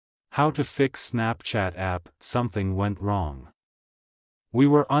How to fix Snapchat app, something went wrong. We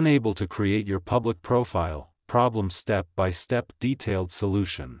were unable to create your public profile, problem step-by-step detailed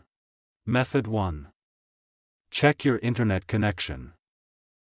solution. Method 1. Check your internet connection.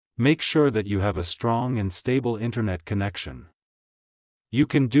 Make sure that you have a strong and stable internet connection. You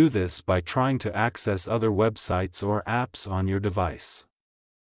can do this by trying to access other websites or apps on your device.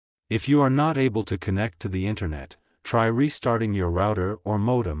 If you are not able to connect to the internet, try restarting your router or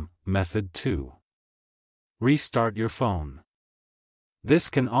modem. Method 2. Restart your phone. This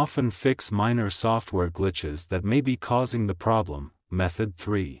can often fix minor software glitches that may be causing the problem. Method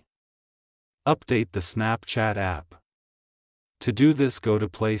 3. Update the Snapchat app. To do this, go to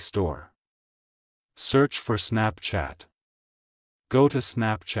Play Store. Search for Snapchat. Go to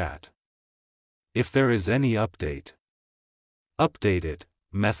Snapchat. If there is any update, update it.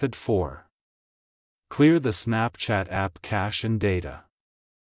 Method 4. Clear the Snapchat app cache and data.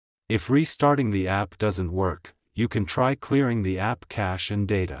 If restarting the app doesn't work, you can try clearing the app cache and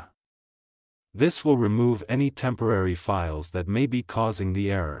data. This will remove any temporary files that may be causing the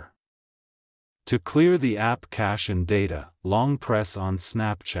error. To clear the app cache and data, long press on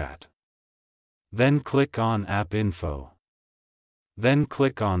Snapchat. Then click on App Info. Then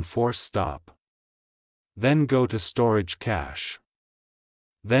click on Force Stop. Then go to Storage Cache.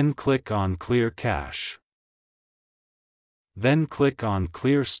 Then click on Clear Cache. Then click on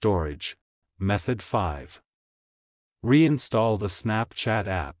Clear Storage. Method 5. Reinstall the Snapchat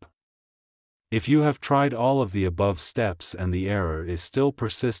app. If you have tried all of the above steps and the error is still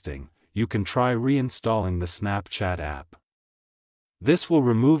persisting, you can try reinstalling the Snapchat app. This will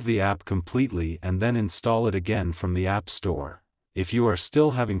remove the app completely and then install it again from the App Store. If you are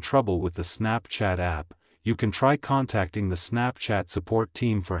still having trouble with the Snapchat app, you can try contacting the Snapchat support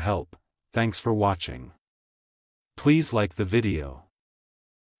team for help. Thanks for watching. Please like the video.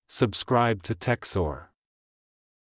 Subscribe to TechSoar.